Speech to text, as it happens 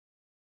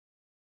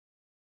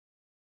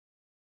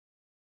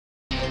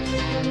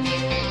Hello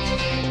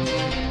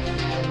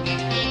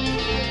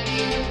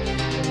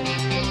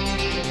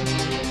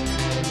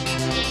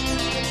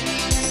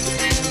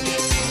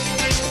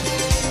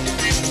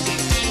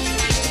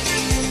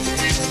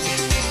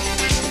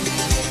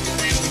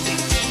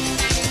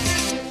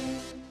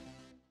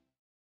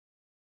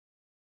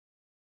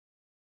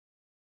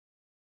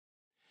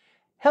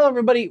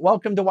everybody,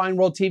 welcome to Wine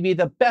World TV,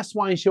 the best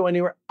wine show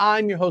anywhere.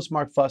 I'm your host,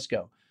 Mark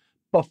Fusco.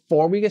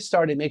 Before we get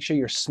started, make sure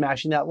you're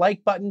smashing that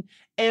like button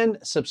and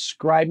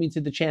subscribing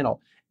to the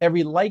channel.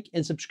 Every like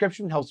and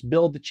subscription helps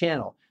build the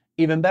channel.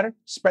 Even better,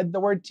 spread the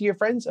word to your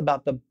friends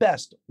about the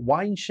best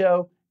wine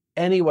show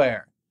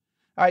anywhere.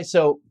 All right,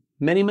 so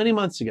many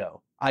months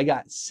ago, I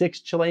got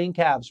 6 Chilean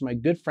Cabs from my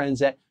good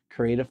friends at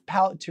Creative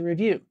Palate to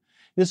review.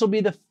 This will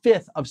be the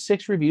 5th of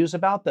 6 reviews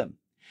about them.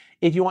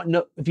 If you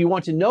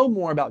want to know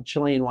more about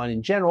Chilean wine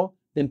in general,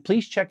 then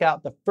please check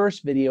out the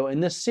first video in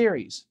this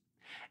series.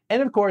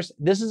 And of course,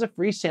 this is a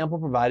free sample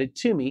provided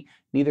to me.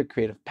 Neither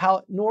Creative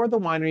Palate nor the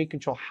winery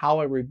control how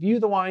I review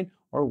the wine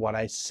or what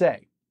I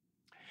say.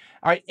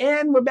 All right,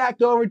 and we're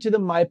back over to the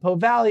Maipo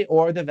Valley,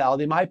 or the Valle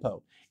de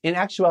Maipo. In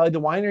actuality, the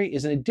winery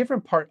is in a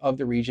different part of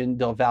the region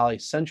del Valle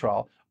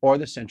Central, or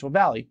the Central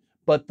Valley,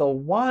 but the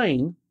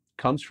wine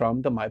comes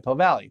from the Maipo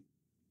Valley.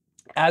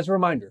 As a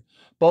reminder,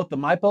 both the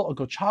Maipo and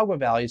Colchagua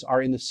valleys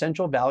are in the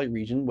Central Valley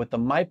region, with the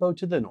Maipo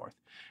to the north.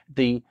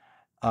 The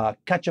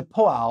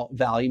Cachapoal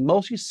Valley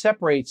mostly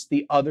separates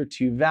the other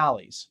 2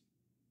 valleys.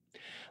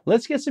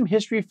 Let's get some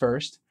history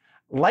first.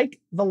 Like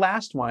the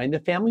last wine,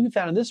 the family who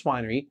founded this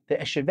winery, the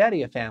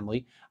Echeverría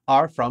family,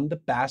 are from the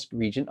Basque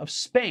region of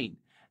Spain.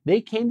 They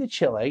came to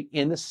Chile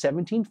in the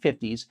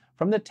 1750s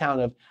from the town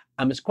of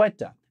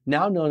Amezqueta,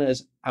 now known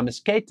as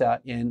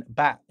Amezqueta in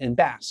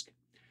Basque.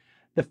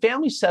 The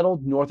family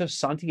settled north of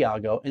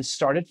Santiago and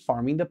started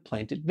farming the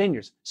planted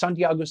vineyards.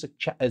 Santiago is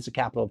the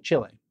capital of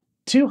Chile.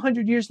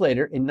 200 years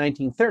later, in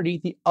 1930,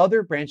 the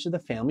other branch of the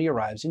family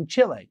arrives in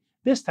Chile,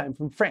 this time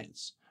from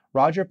France.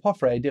 Roger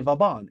Poffret de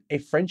Vauban, a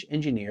French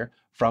engineer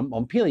from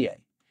Montpellier.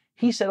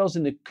 He settles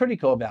in the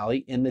Curicó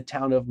Valley in the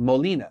town of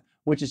Molina,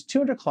 which is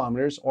 200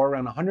 kilometers or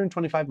around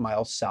 125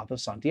 miles south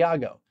of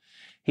Santiago.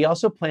 He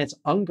also plants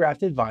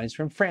ungrafted vines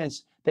from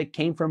France that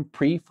came from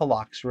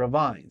pre-phylloxera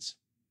vines.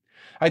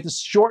 All right, the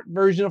short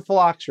version of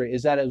phylloxera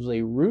is that it was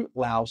a root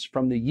louse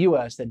from the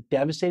US that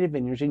devastated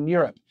vineyards in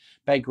Europe.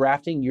 By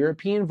grafting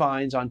European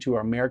vines onto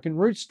American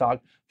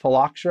rootstock,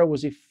 phylloxera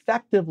was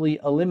effectively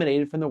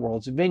eliminated from the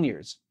world's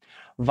vineyards.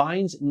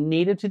 Vines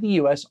native to the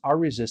US are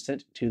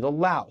resistant to the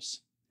louse.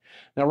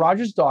 Now,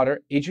 Roger's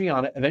daughter,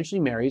 Adriana, eventually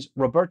marries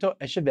Roberto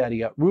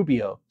Echeverría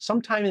Rubio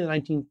sometime in the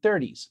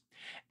 1930s,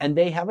 and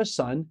they have a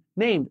son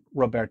named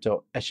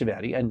Roberto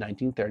Echeverría in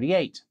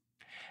 1938.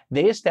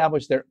 They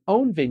established their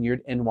own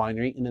vineyard and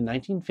winery in the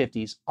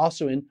 1950s,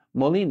 also in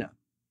Molina.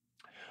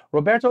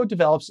 Roberto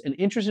develops an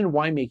interest in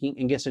winemaking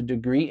and gets a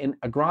degree in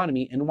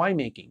agronomy and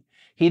winemaking.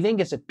 He then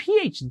gets a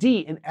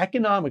PhD in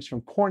economics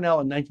from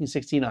Cornell in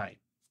 1969.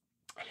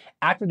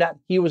 After that,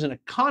 he was an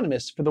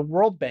economist for the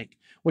World Bank,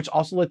 which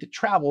also looked at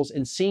travels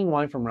and seeing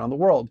wine from around the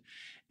world.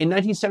 In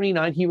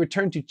 1979, he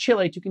returned to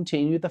Chile to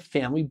continue the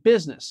family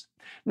business.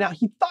 Now,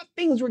 he thought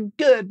things were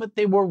good, but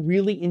they were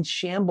really in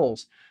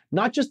shambles.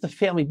 Not just the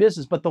family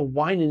business, but the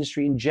wine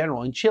industry in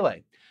general in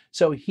Chile.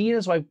 So he and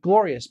his wife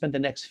Gloria spent the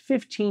next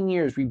 15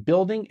 years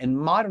rebuilding and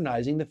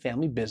modernizing the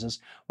family business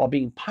while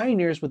being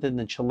pioneers within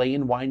the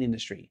Chilean wine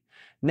industry.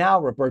 Now,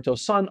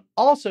 Roberto's son,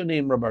 also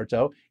named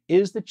Roberto,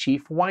 is the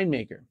chief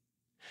winemaker.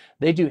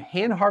 They do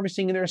hand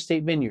harvesting in their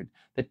estate vineyard.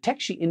 The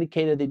text sheet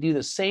indicated they do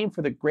the same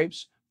for the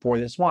grapes for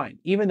this wine,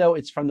 even though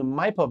it's from the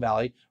Maipo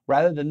Valley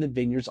rather than the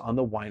vineyards on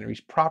the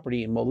winery's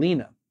property in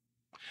Molina.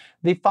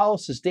 They follow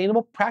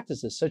sustainable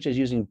practices such as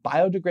using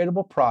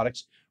biodegradable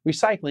products,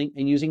 recycling,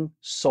 and using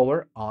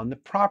solar on the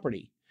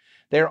property.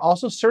 They are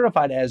also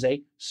certified as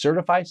a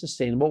Certified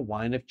Sustainable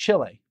Wine of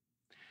Chile.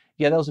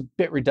 Yeah, that was a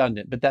bit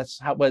redundant, but that's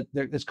how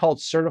it's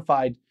called,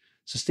 Certified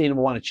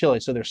Sustainable Wine of Chile,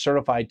 so they're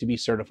certified to be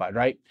certified,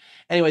 right?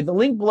 Anyway, the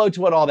link below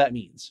to what all that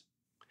means.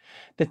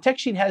 The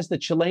text sheet has the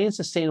Chilean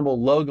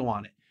Sustainable logo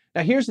on it.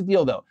 Now here's the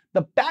deal though,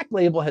 the back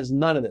label has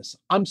none of this.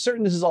 I'm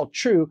certain this is all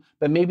true,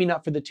 but maybe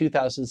not for the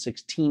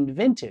 2016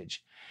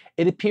 vintage.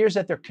 It appears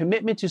that their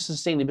commitment to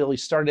sustainability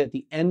started at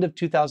the end of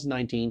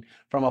 2019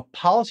 from a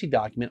policy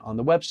document on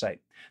the website.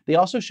 They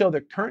also show their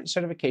current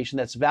certification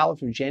that's valid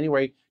from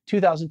January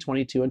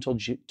 2022 until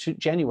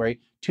January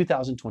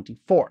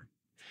 2024.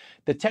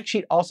 The text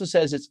sheet also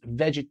says it's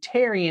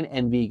vegetarian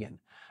and vegan.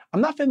 I'm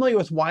not familiar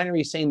with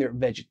wineries saying they're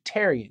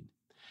vegetarian.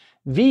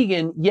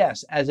 Vegan,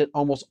 yes, as it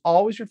almost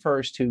always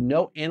refers to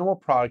no animal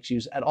products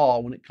used at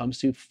all when it comes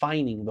to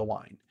fining the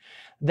wine.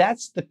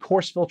 That's the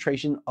coarse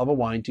filtration of a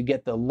wine to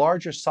get the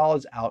larger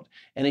solids out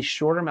in a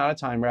shorter amount of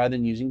time rather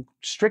than using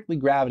strictly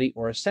gravity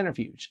or a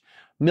centrifuge.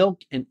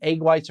 Milk and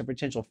egg whites are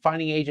potential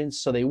fining agents,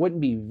 so they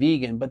wouldn't be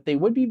vegan, but they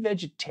would be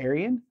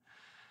vegetarian.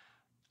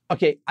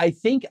 Okay, I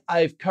think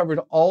I've covered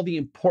all the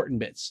important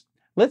bits.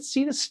 Let's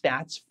see the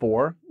stats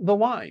for the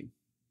wine.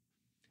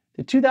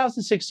 The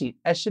 2016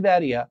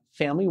 Echeverría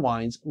Family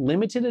Wines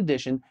Limited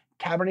Edition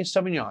Cabernet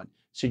Sauvignon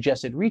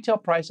Suggested retail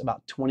price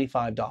about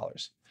 $25. All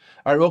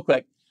right, real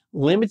quick.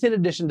 Limited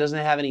edition doesn't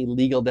have any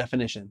legal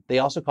definition. They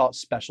also call it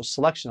special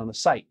selection on the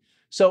site.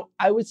 So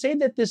I would say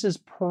that this is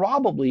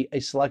probably a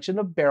selection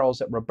of barrels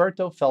that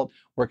Roberto felt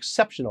were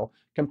exceptional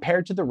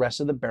compared to the rest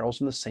of the barrels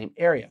from the same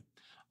area.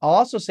 I'll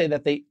also say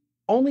that they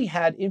only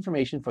had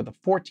information for the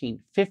 14,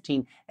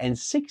 15, and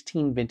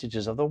 16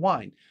 vintages of the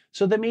wine,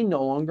 so they may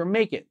no longer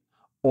make it,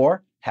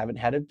 or haven't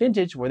had a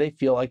vintage where they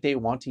feel like they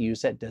want to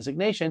use that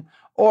designation,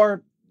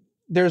 or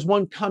there's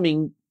one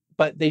coming,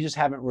 but they just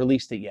haven't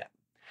released it yet.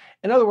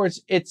 In other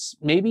words, it's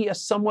maybe a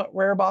somewhat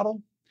rare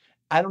bottle.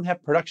 I don't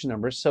have production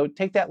numbers, so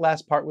take that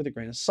last part with a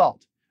grain of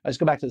salt. Let's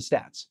go back to the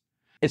stats.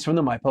 It's from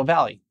the Maipo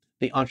Valley,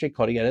 the Entre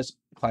Cordilleras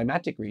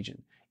climatic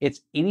region.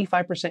 It's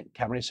 85%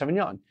 Cabernet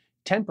Sauvignon,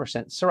 10%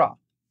 Syrah,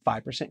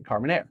 5%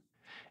 Carmenere.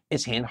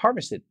 It's hand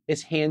harvested,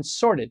 it's hand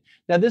sorted.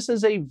 Now this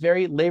is a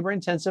very labor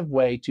intensive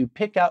way to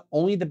pick out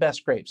only the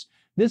best grapes.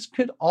 This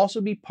could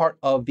also be part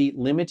of the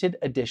limited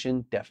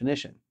edition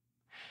definition.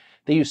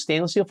 They use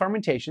stainless steel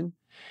fermentation.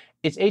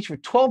 It's aged for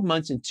 12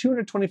 months in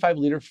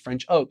 225-liter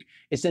French oak.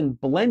 It's then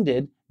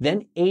blended,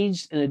 then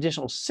aged an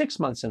additional 6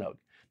 months in oak.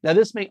 Now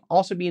this may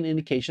also be an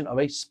indication of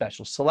a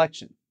special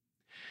selection.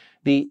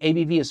 The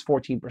ABV is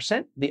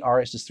 14%, the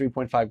RS is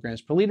 3.5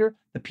 grams per liter,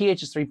 the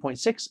pH is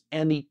 3.6,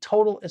 and the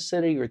total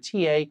acidity, or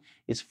TA,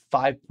 is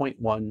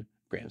 5.1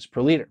 grams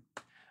per liter.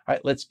 All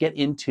right, let's get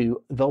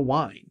into the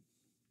wine.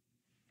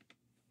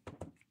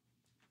 A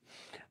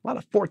lot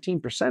of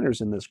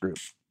 14%ers in this group.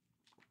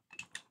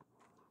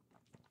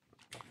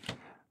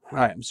 All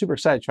right, I'm super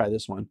excited to try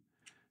this one.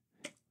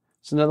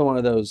 It's another one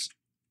of those,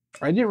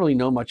 I didn't really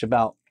know much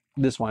about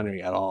this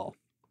winery at all.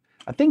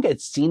 I think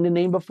I'd seen the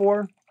name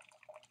before,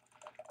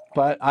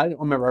 but I don't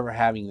remember ever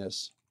having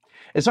this.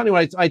 It's funny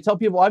when I tell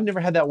people I've never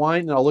had that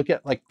wine, and I'll look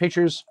at like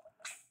pictures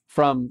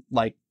from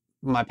like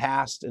my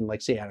past, and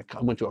like say I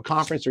went to a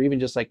conference, or even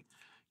just like,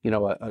 you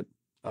know,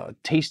 a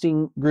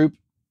tasting group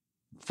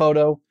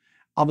photo.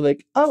 I'll be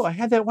like, oh, I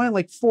had that wine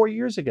like 4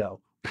 years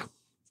ago.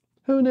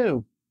 Who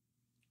knew?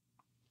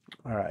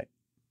 All right.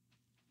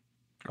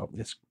 Oh,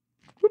 let's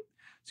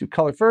do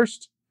color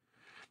first.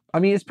 I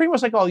mean, it's pretty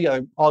much like all the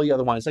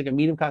other wines. It's like a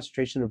medium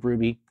concentration of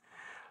ruby.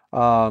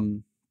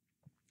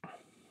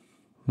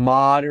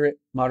 Moderate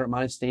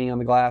staining on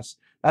the glass.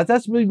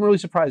 That's really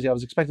surprising. I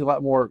was expecting a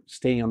lot more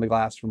staining on the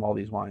glass from all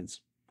these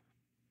wines.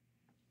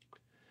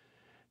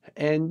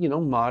 And, you know,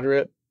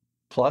 moderate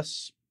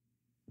plus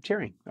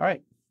tearing. All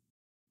right.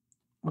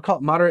 We'll call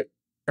it moderate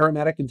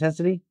aromatic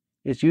intensity.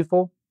 It's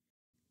youthful.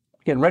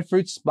 Again, red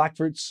fruits, black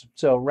fruits,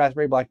 so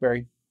raspberry,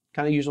 blackberry,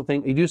 kind of usual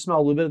thing. You do smell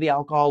a little bit of the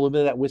alcohol, a little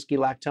bit of that whiskey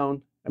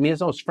lactone. I mean,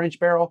 it's almost French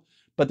barrel,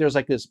 but there's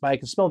like this, I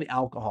can smell the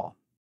alcohol.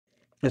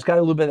 It's got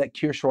a little bit of that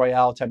Kirsch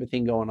Royale type of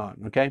thing going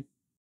on, okay?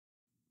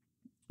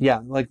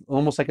 Yeah, like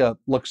almost like a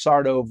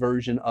Luxardo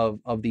version of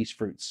these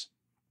fruits,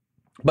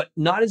 but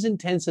not as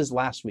intense as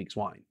last week's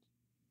wine.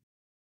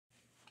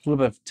 A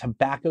little bit of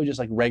tobacco, just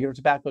like regular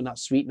tobacco, not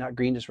sweet, not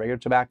green, just regular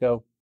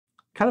tobacco.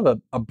 Kind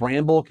of a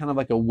bramble, kind of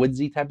like a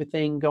woodsy type of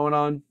thing going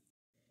on.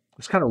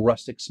 It's kind of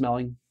rustic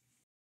smelling.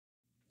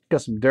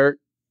 Got some dirt,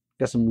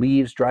 got some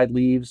leaves, dried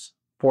leaves,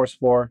 forest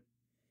floor.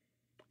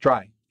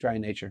 Dry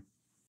in nature.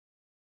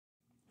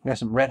 Got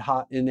some red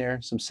hot in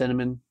there, some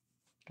cinnamon,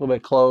 a little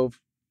bit of clove,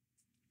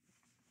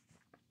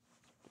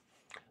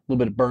 a little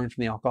bit of burn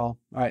from the alcohol.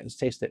 All right, let's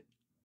taste it.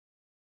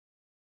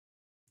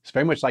 It's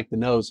very much like the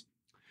nose.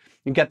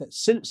 You've got that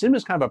cinnamon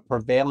is kind of a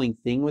prevailing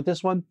thing with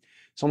this one.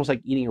 It's almost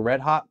like eating a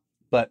red hot,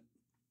 but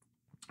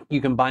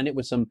you combine it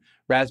with some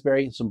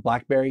raspberry and some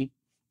blackberry.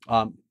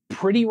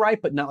 Pretty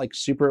ripe, but not like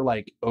super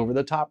like over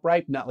the top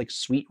ripe, not like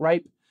sweet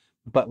ripe,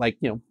 but like,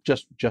 you know,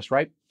 just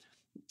ripe.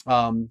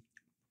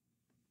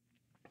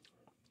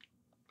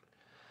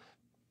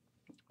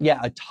 Yeah,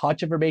 a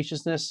touch of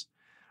herbaceousness,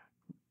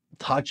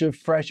 touch of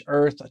fresh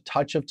earth, a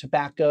touch of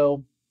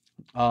tobacco.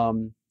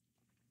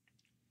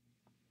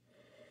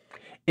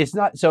 It's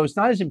not as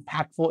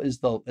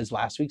impactful as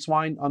last week's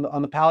wine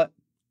on the palate.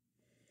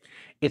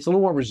 It's a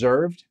little more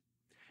reserved.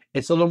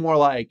 It's a little more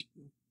like,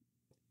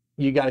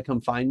 you got to come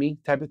find me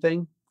type of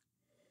thing.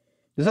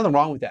 There's nothing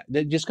wrong with that.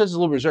 Just because it's a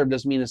little reserved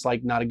doesn't mean it's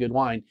like not a good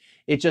wine.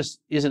 It just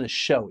isn't as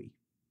showy.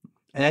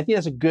 And I think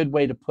that's a good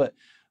way to put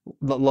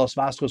the Los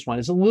Vascos wine.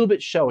 It's a little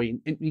bit showy.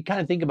 You kind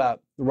of think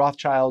about the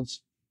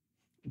Rothschilds,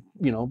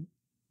 you know,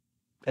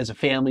 as a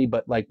family,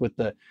 but like with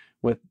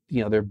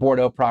you know, their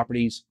Bordeaux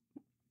properties,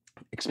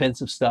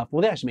 expensive stuff.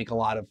 Well, they actually make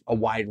a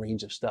wide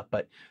range of stuff,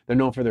 but they're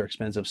known for their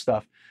expensive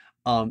stuff.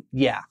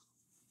 Yeah,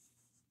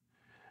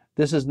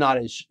 this is not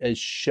as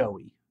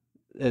showy.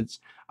 I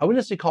wouldn't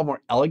necessarily call it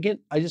more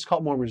elegant. I just call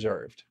it more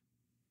reserved.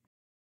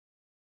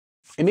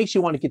 It makes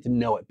you want to get to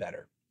know it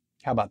better.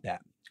 How about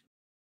that?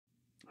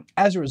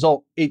 As a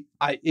result,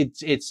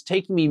 it's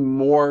taking me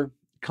more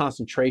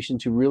concentration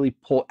to really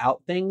pull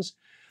out things.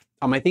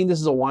 I think this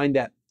is a wine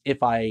that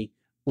if I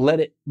let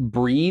it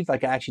breathe,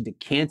 like I actually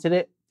decanted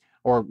it,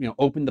 or you know,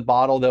 opened the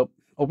bottle, though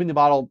opening the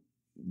bottle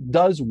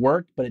does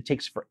work, but it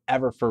takes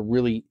forever for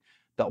really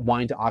the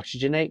wine to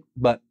oxygenate.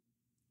 But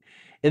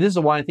And this is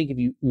a wine I think if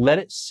you let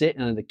it sit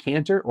in a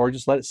decanter or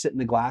just let it sit in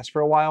the glass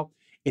for a while,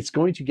 it's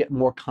going to get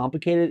more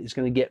complicated. It's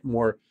going to get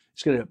more,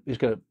 it's going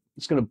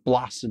to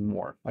blossom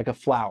more like a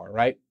flower,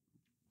 right?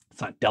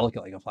 It's not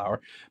delicate like a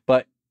flower,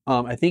 but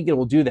I think it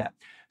will do that.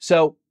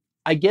 So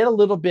I get a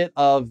little bit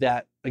of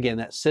that, again,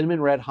 that cinnamon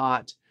red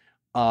hot,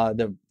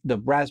 the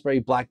raspberry,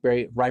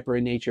 blackberry, riper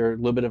in nature, a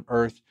little bit of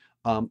earth,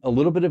 a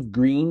little bit of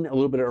green, a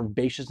little bit of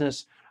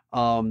herbaceousness,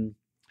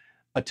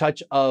 a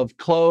touch of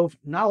clove,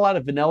 not a lot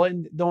of vanilla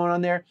going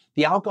on there.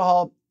 The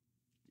alcohol,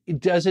 it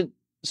doesn't,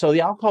 so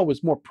the alcohol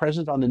was more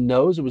present on the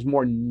nose. It was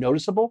more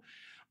noticeable.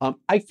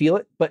 I feel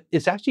it, but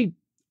it's actually,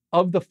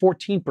 of the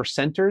 14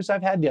 percenters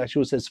I've had, the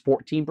actual says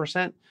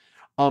 14%.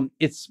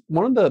 It's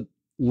one of the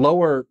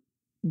lower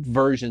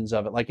versions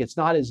of it. Like it's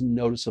not as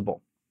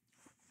noticeable.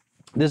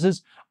 This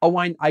is a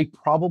wine I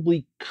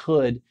probably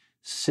could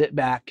sit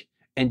back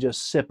and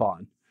just sip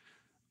on.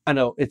 I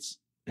know it's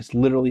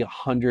literally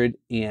 100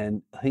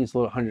 and I think it's a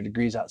little 100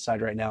 degrees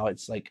outside right now.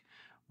 It's like,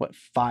 what,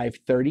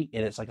 5:30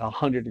 and it's like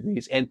 100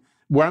 degrees. And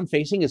where I'm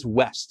facing is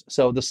west.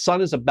 So the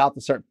sun is about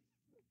to start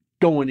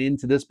going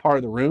into this part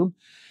of the room.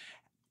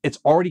 It's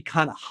already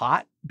kind of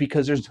hot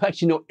because there's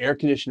actually no air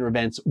conditioner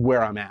vents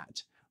where I'm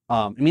at.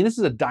 I mean, this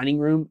is a dining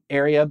room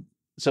area,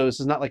 so this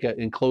is not like an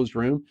enclosed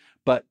room,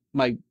 but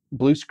my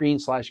blue screen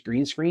 /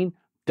 green screen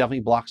definitely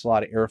blocks a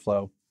lot of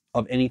airflow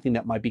of anything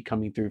that might be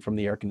coming through from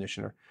the air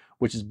conditioner,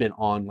 which has been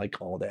on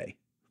like all day.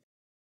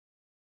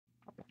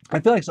 I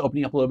feel like it's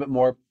opening up a little bit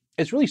more.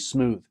 It's really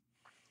smooth.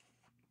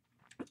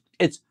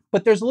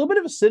 But there's a little bit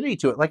of acidity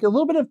to it, like a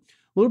little bit of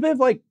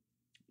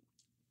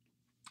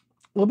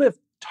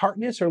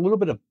tartness or a little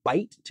bit of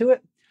bite to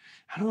it.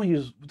 I don't want to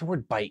use the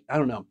word bite. I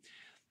don't know.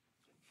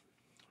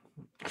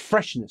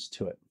 Freshness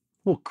to it,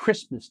 a little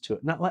crispness to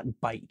it, not let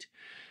bite.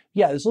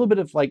 Yeah, there's a little bit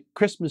of like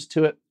crispness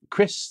to it,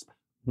 crispness,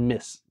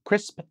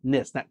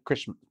 not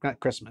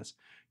Christmas,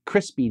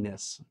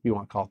 crispiness, if you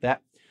want to call it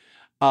that.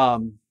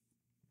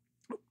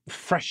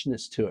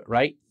 Freshness to it,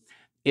 right?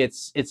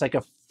 It's like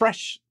a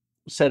fresh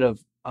set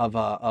of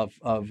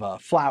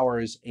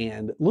flowers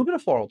and a little bit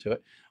of floral to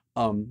it.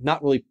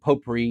 Not really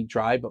potpourri,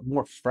 dry, but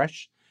more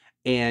fresh.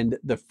 And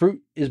the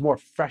fruit is more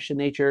fresh in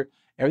nature.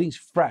 Everything's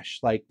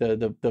fresh, like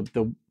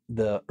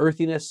the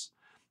earthiness.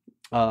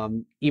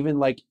 Even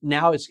like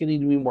now it's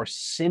getting to be more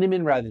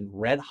cinnamon rather than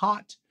red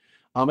hot.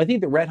 I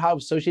think the red hot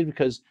was associated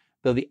because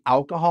though the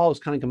alcohol is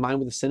kind of combined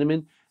with the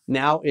cinnamon,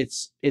 now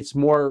it's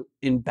more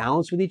in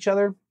balance with each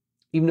other.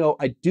 Even though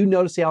I do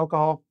notice the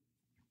alcohol,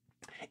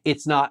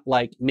 it's not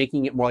like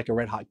making it more like a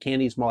red hot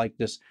candy. It's more like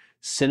this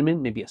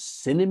cinnamon, maybe a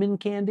cinnamon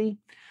candy.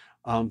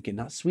 Again,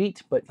 not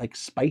sweet, but like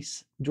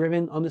spice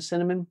driven on the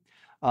cinnamon.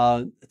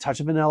 A touch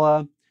of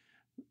vanilla.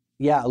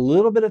 Yeah, a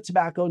little bit of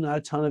tobacco, not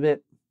a ton of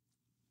it.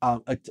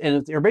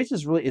 And the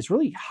herbaceous is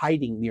really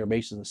hiding the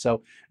herbaceousness.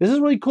 So this is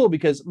really cool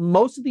because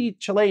most of the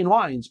Chilean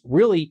wines,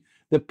 really,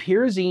 the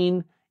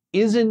pyrazine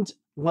isn't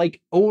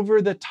like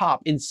over the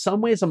top. In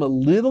some ways, I'm a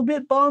little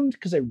bit bummed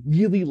because I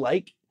really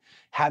like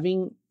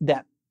having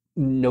that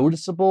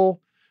noticeable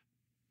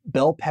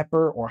bell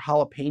pepper or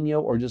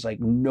jalapeno or just like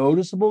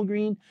noticeable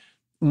green.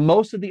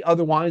 Most of the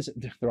other wines,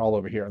 they're all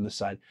over here on this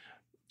side.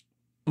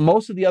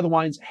 Most of the other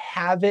wines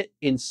have it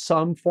in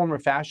some form or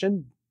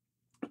fashion.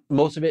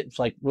 Most of it's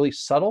like really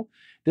subtle.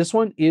 This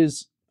one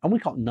is, I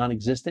wouldn't call it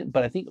non-existent,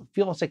 but I think it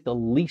feels like the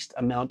least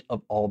amount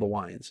of all the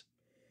wines.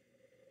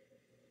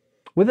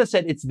 With that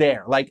said, it's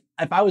there. Like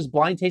if I was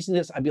blind tasting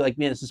this, I'd be like,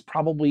 man, this is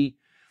probably,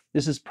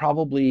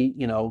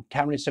 you know,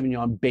 Cabernet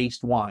Sauvignon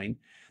based wine.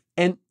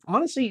 And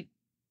honestly,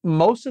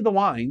 most of the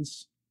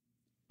wines,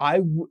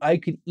 I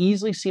could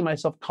easily see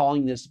myself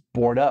calling this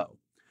Bordeaux.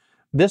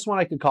 This one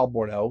I could call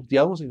Bordeaux. The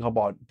other ones I can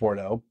call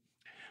Bordeaux.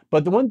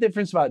 But the one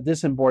difference about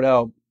this and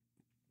Bordeaux,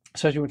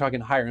 especially when we're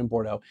talking higher end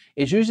Bordeaux,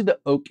 is usually the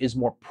oak is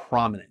more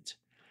prominent.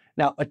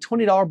 Now, a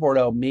 $20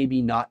 Bordeaux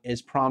maybe not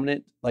as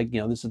prominent. Like,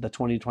 you know, this is the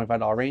 $20 to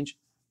 $25 range.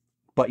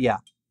 But yeah,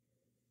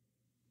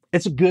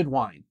 it's a good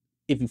wine.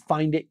 If you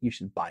find it, you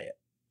should buy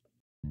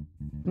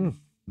it.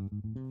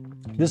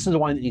 This is a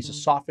wine that needs to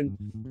soften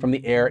from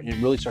the air and it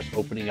really starts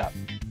opening up.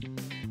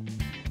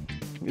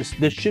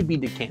 This should be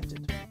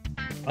decanted.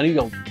 I need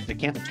to go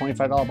decant a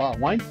 $25 bottle of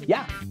wine?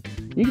 Yeah,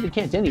 you can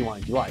decant any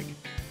wine if you like.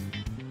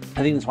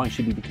 I think this wine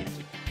should be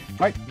decanted.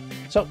 All right,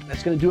 so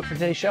that's going to do it for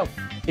today's show.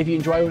 If you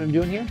enjoy what I'm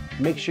doing here,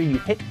 make sure you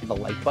hit the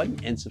like button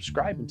and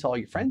subscribe and tell all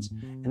your friends,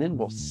 and then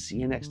we'll see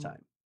you next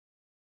time.